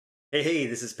Hey,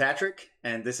 this is Patrick,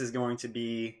 and this is going to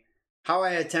be how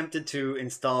I attempted to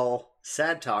install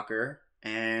SadTalker,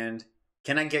 and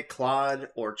can I get Claude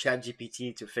or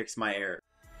ChatGPT to fix my error?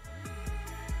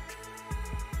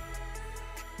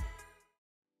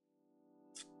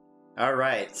 All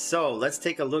right, so let's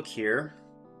take a look here.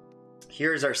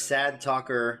 Here's our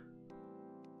SadTalker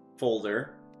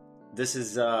folder. This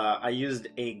is, I used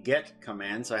a get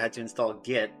command, so I had to install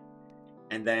get,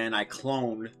 and then I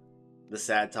cloned the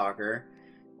SadTalker.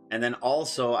 And then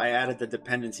also I added the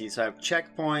dependencies. So I have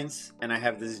checkpoints and I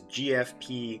have this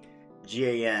GFP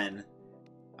GAN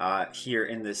here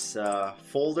in this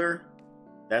folder.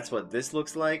 That's what this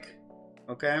looks like.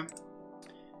 Okay.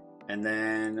 And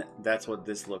then that's what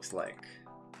this looks like.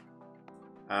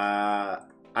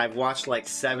 I've watched like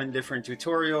 7 different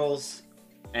tutorials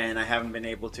and I haven't been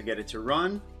able to get it to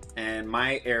run. And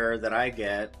my error that I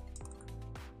get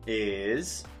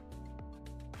is,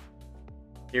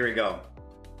 here we go.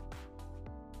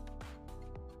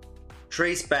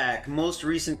 Traceback, most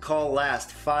recent call last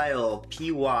file,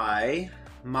 py,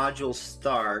 module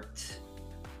start.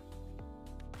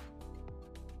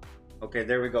 Okay,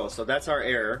 there we go. So that's our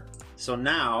error. So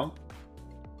now,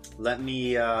 let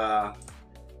me jump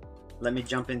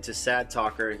into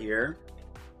SadTalker here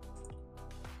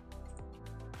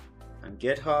on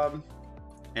GitHub.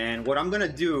 And what I'm gonna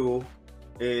do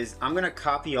is I'm gonna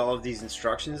copy all of these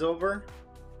instructions over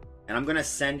and I'm gonna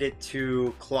send it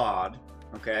to Claude,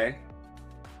 okay?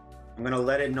 I'm gonna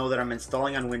let it know that I'm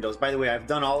installing on Windows. By the way, I've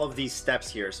done all of these steps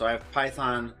here. So I have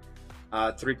Python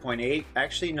 3.8.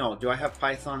 Actually, no, do I have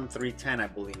Python 3.10, I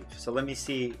believe. So let me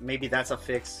see, maybe that's a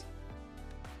fix.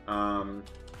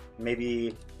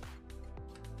 Maybe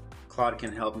Claude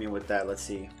can help me with that, let's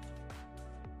see.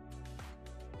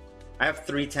 I have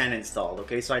 3.10 installed,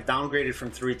 okay? So I downgraded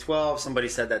from 3.12. Somebody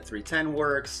said that 3.10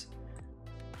 works.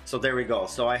 So there we go.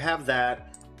 So I have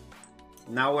that.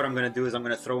 Now what I'm gonna do is I'm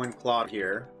gonna throw in Claude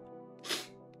here.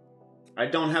 I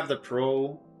don't have the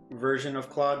pro version of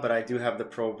Claude, but I do have the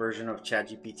pro version of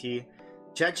ChatGPT.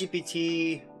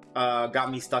 ChatGPT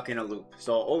got me stuck in a loop.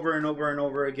 So over and over and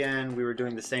over again, we were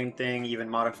doing the same thing, even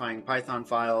modifying Python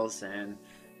files, and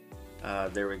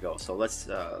there we go. So let's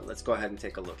go ahead and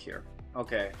take a look here.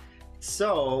 Okay,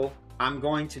 so I'm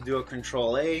going to do a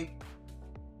Control A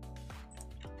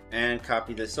and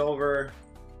copy this over,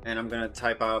 and I'm gonna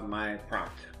type out my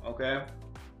prompt. Okay.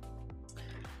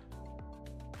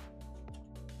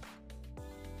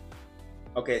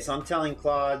 Okay, so I'm telling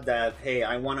Claude that, hey,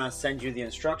 I want to send you the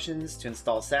instructions to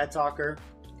install SadTalker.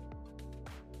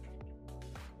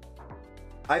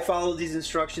 I followed these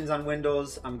instructions on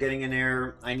Windows. I'm getting an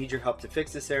error. I need your help to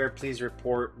fix this error. Please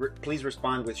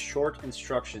respond with short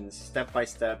instructions, step by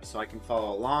step, so I can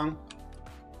follow along.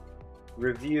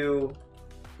 Review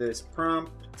this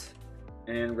prompt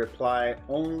and reply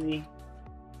only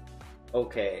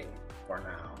okay for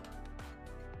now.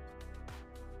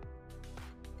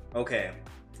 Okay,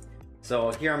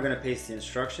 so here I'm going to paste the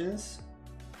instructions.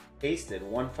 Pasted,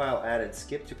 1 file added,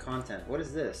 skip to content. What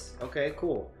is this? Okay,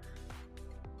 cool.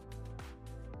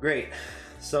 Great,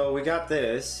 so we got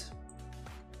this.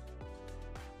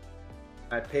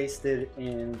 I pasted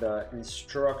in the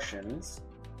instructions.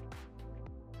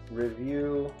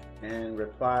 Review and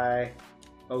reply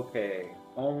okay,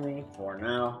 only for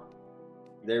now.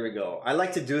 There we go. I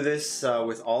like to do this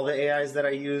with all the AIs that I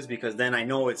use because then I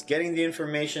know it's getting the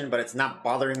information, but it's not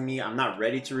bothering me. I'm not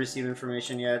ready to receive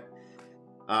information yet.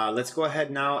 Let's go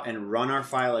ahead now and run our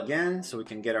file again so we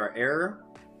can get our error.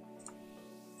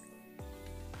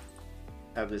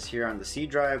 Have this here on the C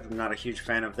drive. I'm not a huge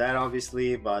fan of that,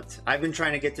 obviously, but I've been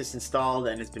trying to get this installed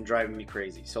and it's been driving me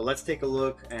crazy. So let's take a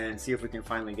look and see if we can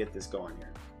finally get this going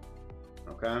here.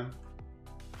 Okay.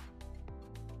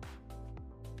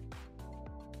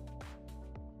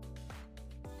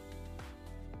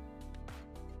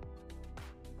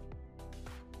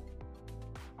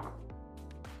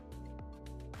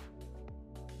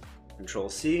 Control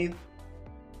C.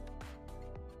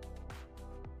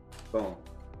 Boom.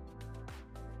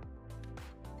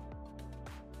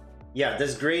 Yeah,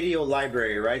 this Gradio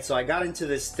library, right? So I got into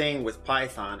this thing with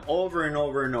Python over and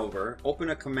over and over. Open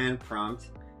a command prompt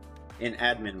in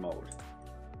admin mode.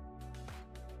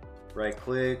 Right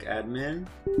click, admin.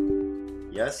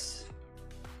 Yes.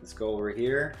 Let's go over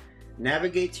here.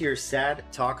 Navigate to your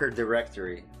SadTalker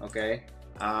directory, okay?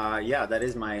 Yeah, that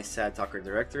is my SadTalker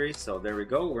directory. So there we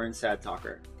go, we're in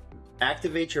SadTalker.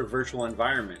 Activate your virtual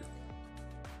environment.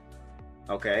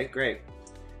 Okay, great.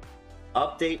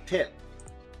 Update pip.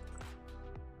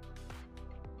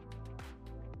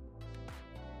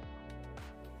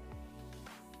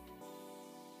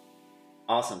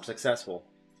 Awesome, successful.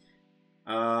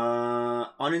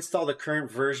 Uninstall the current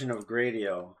version of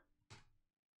Gradio.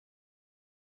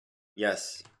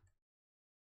 Yes.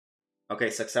 Okay,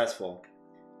 successful.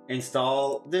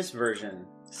 Install this version,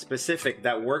 specific,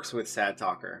 that works with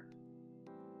SadTalker.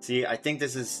 See, I think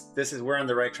this is we're on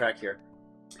the right track here.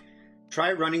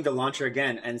 Try running the launcher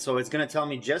again, and so it's gonna tell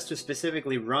me just to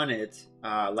specifically run it,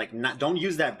 don't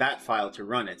use that bat file to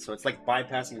run it. So it's like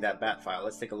bypassing that bat file.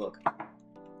 Let's take a look.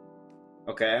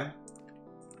 Okay.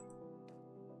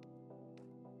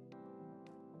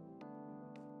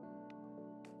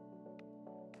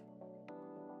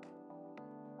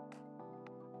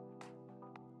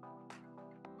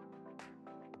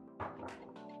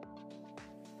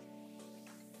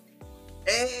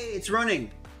 Hey, it's running.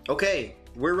 Okay,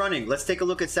 we're running. Let's take a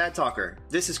look at SadTalker.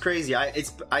 This is crazy.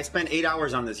 I spent 8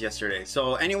 hours on this yesterday.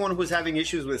 So anyone who's having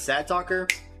issues with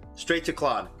SadTalker, straight to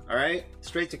Claude. All right,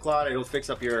 straight to Claude. It'll fix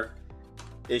up your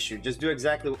issue. Just do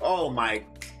exactly. Oh my,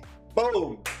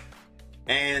 boom.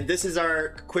 And this is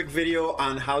our quick video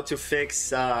on how to fix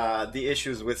the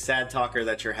issues with SadTalker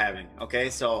that you're having. Okay,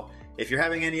 so if you're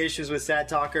having any issues with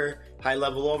SadTalker,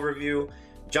 high-level overview,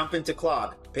 jump into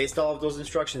Claude, paste all of those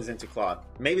instructions into Claude.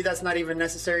 Maybe that's not even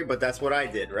necessary, but that's what I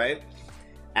did, right?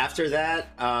 After that,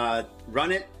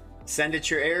 run it, send it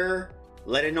your error,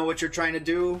 let it know what you're trying to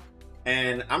do,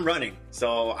 and I'm running.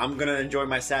 So I'm gonna enjoy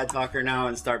my SadTalker now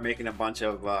and start making a bunch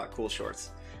of cool shorts.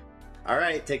 All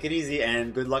right, take it easy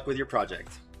and good luck with your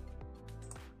project.